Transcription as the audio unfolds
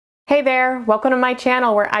Hey there, welcome to my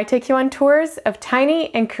channel where I take you on tours of tiny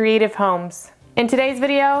and creative homes. In today's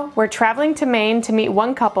video, we're traveling to Maine to meet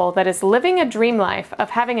one couple that is living a dream life of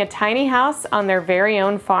having a tiny house on their very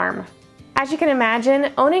own farm. As you can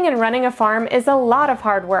imagine, owning and running a farm is a lot of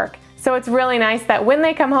hard work, so it's really nice that when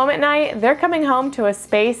they come home at night, they're coming home to a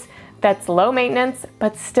space that's low maintenance,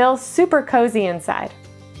 but still super cozy inside.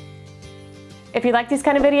 If you like these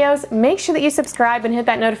kind of videos, make sure that you subscribe and hit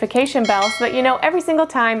that notification bell so that you know every single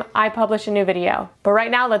time I publish a new video. But right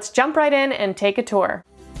now, let's jump right in and take a tour.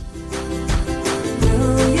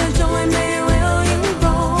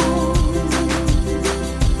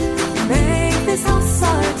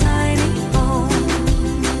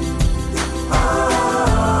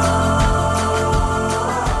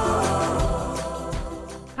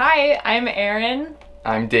 Hi, I'm Erin.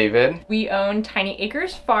 I'm David. We own Tiny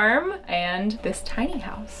Acres Farm and this tiny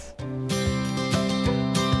house.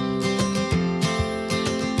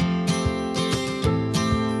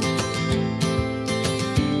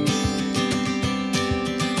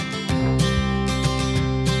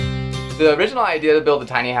 The original idea to build a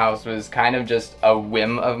tiny house was kind of just a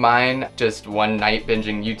whim of mine. Just one night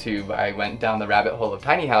binging YouTube, I went down the rabbit hole of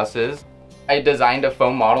tiny houses. I designed a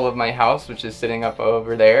foam model of my house, which is sitting up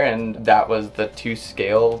over there, and that was the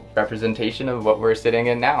to-scale representation of what we're sitting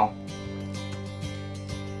in now.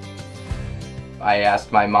 I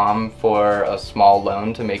asked my mom for a small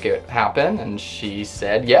loan to make it happen, and she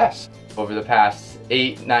said yes. Over the past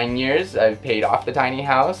 8-9 years, I've paid off the tiny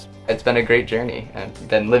house. It's been a great journey. I've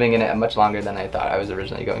been living in it much longer than I thought I was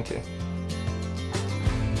originally going to.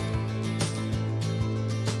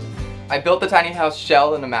 I built the tiny house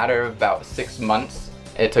shell in a matter of about 6 months.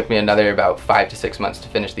 It took me another about 5 to 6 months to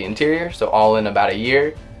finish the interior, so all in about a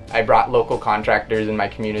year. I brought local contractors in my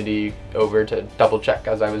community over to double check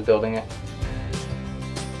as I was building it.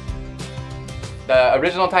 The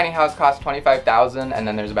original tiny house cost $25,000, and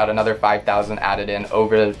then there's about another $5,000 added in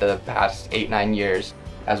over the past 8-9 years.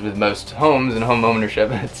 As with most homes and home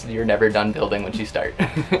ownership, you're never done building once you start.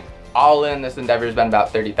 All in, this endeavor's been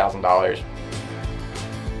about $30,000.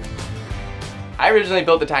 I originally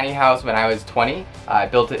built the tiny house when I was 20. I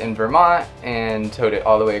built it in Vermont and towed it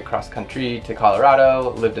all the way across country to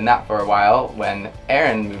Colorado. Lived in that for a while when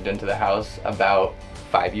Erin moved into the house about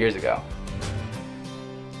 5 years ago.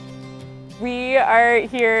 We are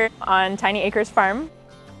here on Tiny Acres Farm.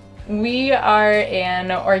 We are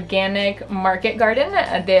an organic market garden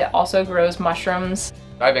that also grows mushrooms.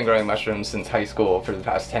 I've been growing mushrooms since high school for the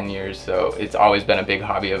past 10 years, so it's always been a big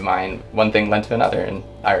hobby of mine. One thing led to another, and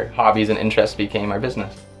our hobbies and interests became our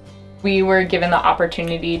business. We were given the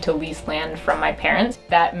opportunity to lease land from my parents.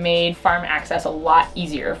 That made farm access a lot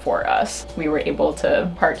easier for us. We were able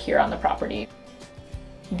to park here on the property.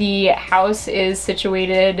 The house is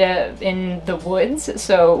situated in the woods,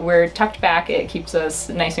 so we're tucked back. It keeps us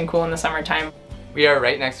nice and cool in the summertime. We are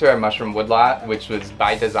right next to our mushroom woodlot, which was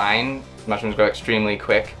by design. Mushrooms grow extremely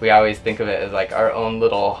quick. We always think of it as like our own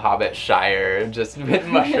little hobbit shire, just with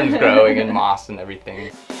mushrooms growing and moss and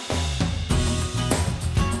everything.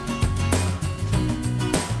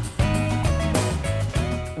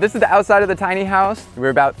 This is the outside of the tiny house. We're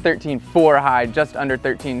about 13.4 high, just under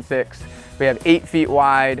 13.6. We have 8 feet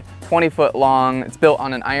wide, 20 foot long. It's built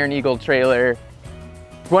on an Iron Eagle trailer.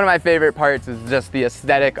 One of my favorite parts is just the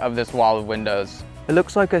aesthetic of this wall of windows. It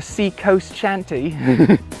looks like a seacoast shanty.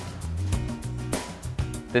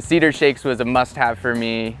 The cedar shakes was a must-have for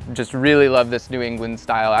me. Just really love this New England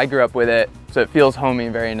style. I grew up with it, so it feels homey,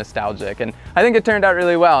 very nostalgic. And I think it turned out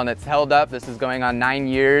really well, and it's held up. This is going on 9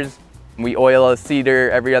 years. We oil a cedar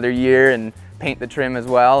every other year and paint the trim as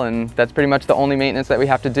well, and that's pretty much the only maintenance that we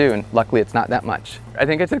have to do, and luckily it's not that much. I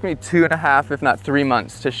think it took me 2.5, if not 3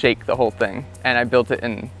 months to shake the whole thing, and I built it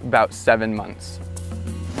in about 7 months.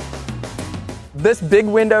 This big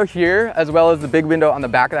window here, as well as the big window on the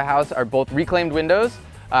back of the house, are both reclaimed windows.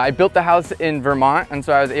 I built the house in Vermont, and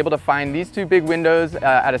so I was able to find these 2 big windows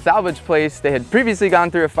at a salvage place. They had previously gone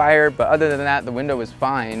through a fire, but other than that, the window was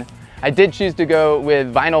fine. I did choose to go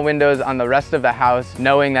with vinyl windows on the rest of the house,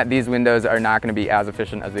 knowing that these windows are not going to be as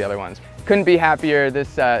efficient as the other ones. Couldn't be happier.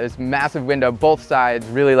 This massive window, both sides,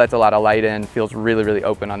 really lets a lot of light in, feels really, really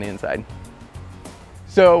open on the inside.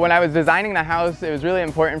 So when I was designing the house, it was really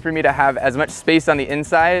important for me to have as much space on the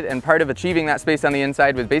inside, and part of achieving that space on the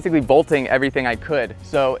inside was basically bolting everything I could.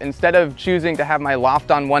 So instead of choosing to have my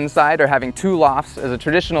loft on one side or having 2 lofts as a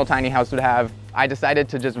traditional tiny house would have, I decided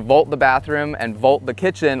to just vault the bathroom and vault the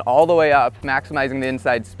kitchen all the way up, maximizing the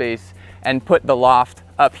inside space, and put the loft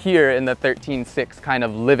up here in the 13.6 kind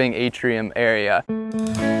of living atrium area.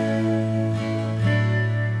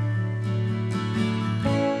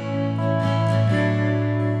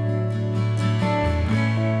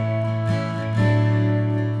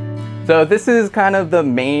 So this is kind of the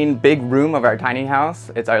main big room of our tiny house.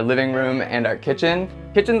 It's our living room and our kitchen.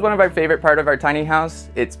 Kitchen's one of our favorite part of our tiny house.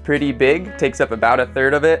 It's pretty big, takes up about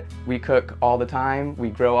 1/3 of it. We cook all the time, we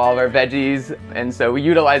grow all of our veggies, and so we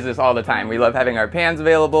utilize this all the time. We love having our pans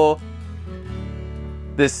available.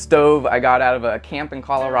 This stove I got out of a camp in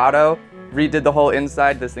Colorado. Redid the whole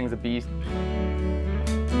inside, this thing's a beast.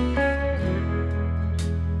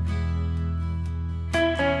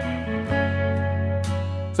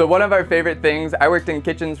 So one of our favorite things, I worked in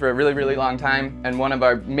kitchens for a really long time, and one of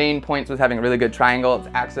our main points was having a really good triangle. It's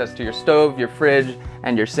access to your stove, your fridge,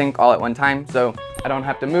 and your sink all at one time. So I don't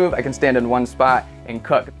have to move, I can stand in one spot and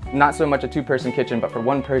cook. Not so much a 2-person kitchen, but for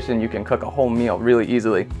one person you can cook a whole meal really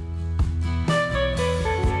easily.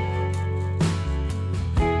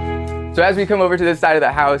 So as we come over to this side of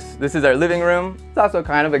the house, this is our living room. It's also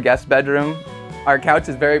kind of a guest bedroom. Our couch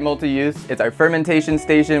is very multi-use. It's our fermentation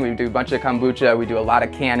station. We do a bunch of kombucha. We do a lot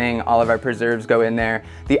of canning. All of our preserves go in there.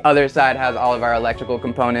 The other side has all of our electrical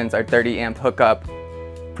components, our 30-amp hookup.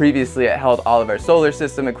 Previously, it held all of our solar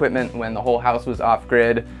system equipment when the whole house was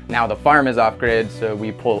off-grid. Now the farm is off-grid, so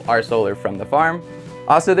we pull our solar from the farm.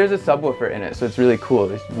 Also, there's a subwoofer in it, so it's really cool.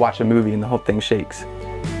 Just watch a movie and the whole thing shakes.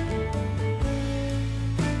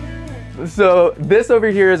 So this over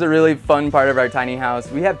here is a really fun part of our tiny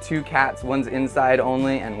house. We have 2 cats, one's inside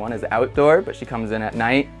only and one is outdoor, but she comes in at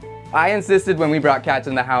night. I insisted when we brought cats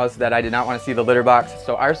in the house that I did not want to see the litter box,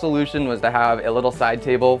 so our solution was to have a little side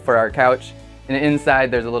table for our couch. And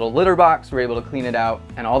inside there's a little litter box. We're able to clean it out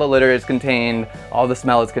and all the litter is contained, all the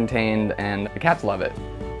smell is contained, and the cats love it.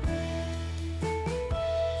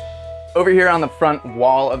 Over here on the front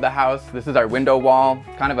wall of the house, this is our window wall,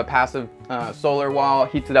 kind of a passive solar wall,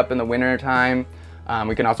 heats it up in the winter time.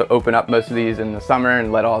 We can also open up most of these in the summer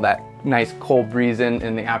and let all that nice cold breeze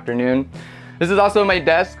in the afternoon. This is also my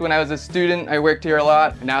desk. When I was a student, I worked here a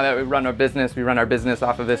lot. Now that we run our business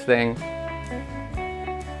off of this thing.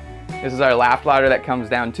 This is our laugh ladder that comes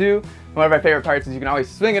down too. One of our favorite parts is you can always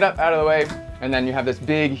swing it up out of the way, and then you have this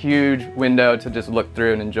big, huge window to just look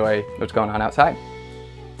through and enjoy what's going on outside.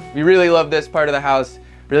 We really love this part of the house.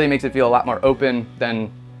 Really makes it feel a lot more open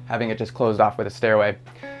than having it just closed off with a stairway.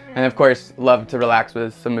 And of course, love to relax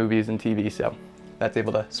with some movies and TV, so that's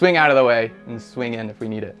able to swing out of the way and swing in if we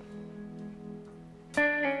need it.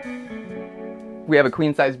 We have a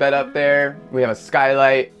queen size bed up there. We have a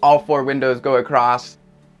skylight. All 4 windows go across.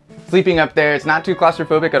 Sleeping up there, it's not too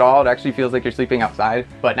claustrophobic at all. It actually feels like you're sleeping outside,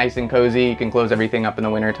 but nice and cozy. You can close everything up in the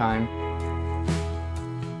winter time.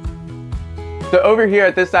 So over here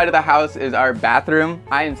at this side of the house is our bathroom.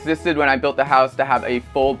 I insisted when I built the house to have a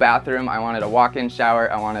full bathroom. I wanted a walk-in shower,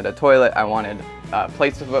 I wanted a toilet, I wanted a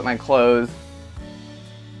place to put my clothes.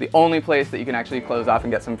 The only place that you can actually close off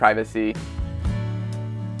and get some privacy.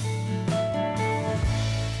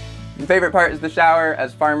 My favorite part is the shower.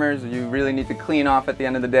 As farmers, you really need to clean off at the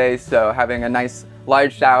end of the day, so having a nice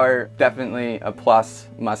large shower, definitely a plus,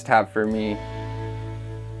 must-have for me.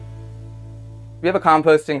 We have a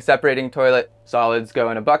composting separating toilet. Solids go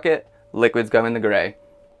in a bucket, liquids go in the gray.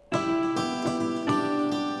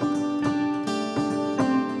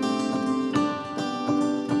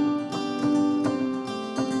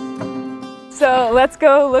 So let's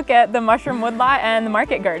go look at the mushroom woodlot and the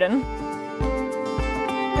market garden.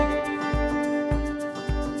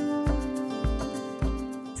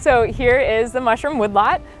 So here is the mushroom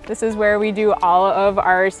woodlot. This is where we do all of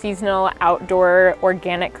our seasonal outdoor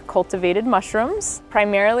organic cultivated mushrooms.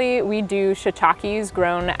 Primarily we do shiitakes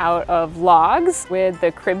grown out of logs with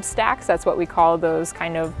the crib stacks. That's what we call those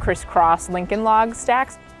kind of crisscross Lincoln log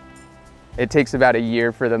stacks. It takes about a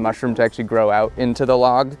year for the mushroom to actually grow out into the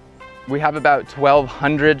log. We have about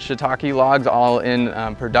 1,200 shiitake logs all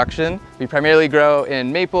in production. We primarily grow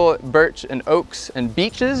in maple, birch, and oaks and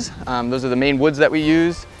beeches. Those are the main woods that we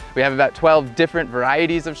use. We have about 12 different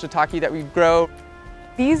varieties of shiitake that we grow.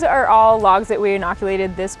 These are all logs that we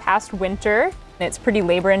inoculated this past winter. It's pretty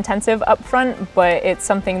labor intensive up front, but it's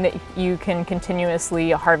something that you can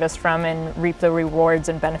continuously harvest from and reap the rewards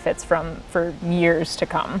and benefits from for years to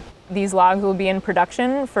come. These logs will be in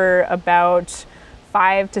production for about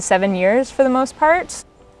 5 to 7 years for the most part.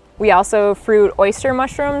 We also fruit oyster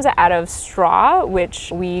mushrooms out of straw,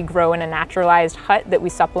 which we grow in a naturalized hut that we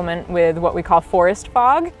supplement with what we call forest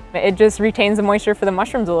fog. It just retains the moisture for the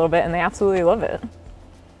mushrooms a little bit, and they absolutely love it.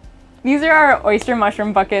 These are our oyster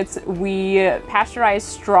mushroom buckets. We pasteurize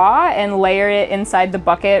straw and layer it inside the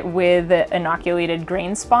bucket with inoculated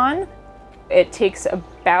grain spawn. It takes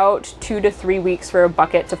about 2 to 3 weeks for a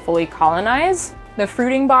bucket to fully colonize. The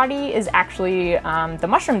fruiting body is actually the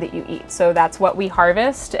mushroom that you eat. So that's what we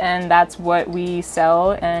harvest and that's what we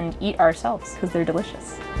sell and eat ourselves because they're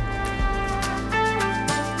delicious.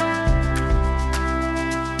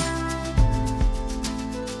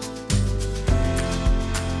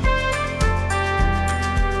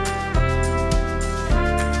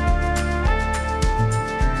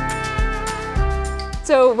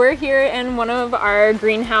 So we're here in one of our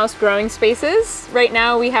greenhouse growing spaces. Right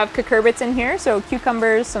now we have cucurbits in here, so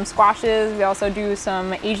cucumbers, some squashes. We also do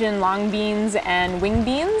some Asian long beans and wing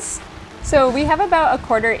beans. So we have about a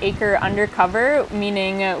 1/4 acre under cover,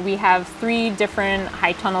 meaning we have 3 different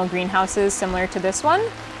high tunnel greenhouses similar to this one.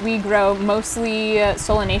 We grow mostly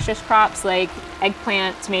solanaceous crops like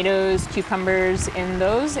eggplant, tomatoes, cucumbers in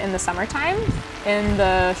the summertime. In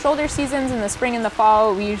the shoulder seasons, in the spring and the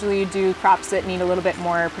fall, we usually do crops that need a little bit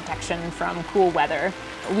more protection from cool weather.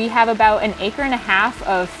 We have about 1.5 acres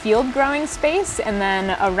of field growing space and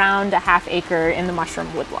then around 1/2 acre in the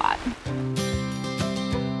mushroom woodlot.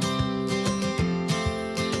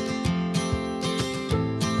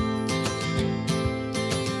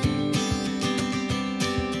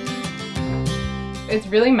 It's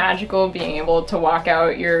really magical being able to walk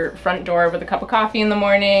out your front door with a cup of coffee in the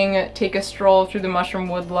morning, take a stroll through the mushroom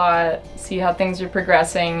woodlot, see how things are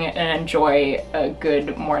progressing, and enjoy a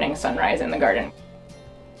good morning sunrise in the garden.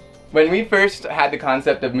 When we first had the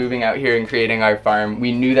concept of moving out here and creating our farm,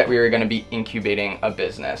 we knew that we were going to be incubating a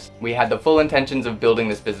business. We had the full intentions of building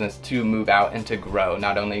this business to move out and to grow,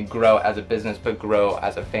 not only grow as a business, but grow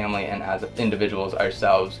as a family and as individuals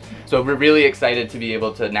ourselves. So we're really excited to be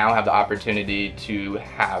able to now have the opportunity to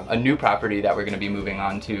have a new property that we're going to be moving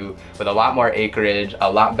on to with a lot more acreage, a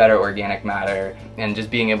lot better organic matter, and just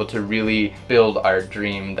being able to really build our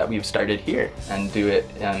dream that we've started here and do it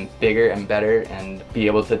bigger and better and be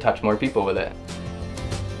able to touch more people with it.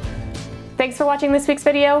 Thanks for watching this week's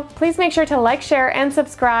video. Please make sure to like, share, and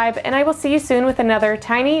subscribe, and I will see you soon with another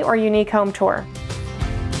tiny or unique home tour.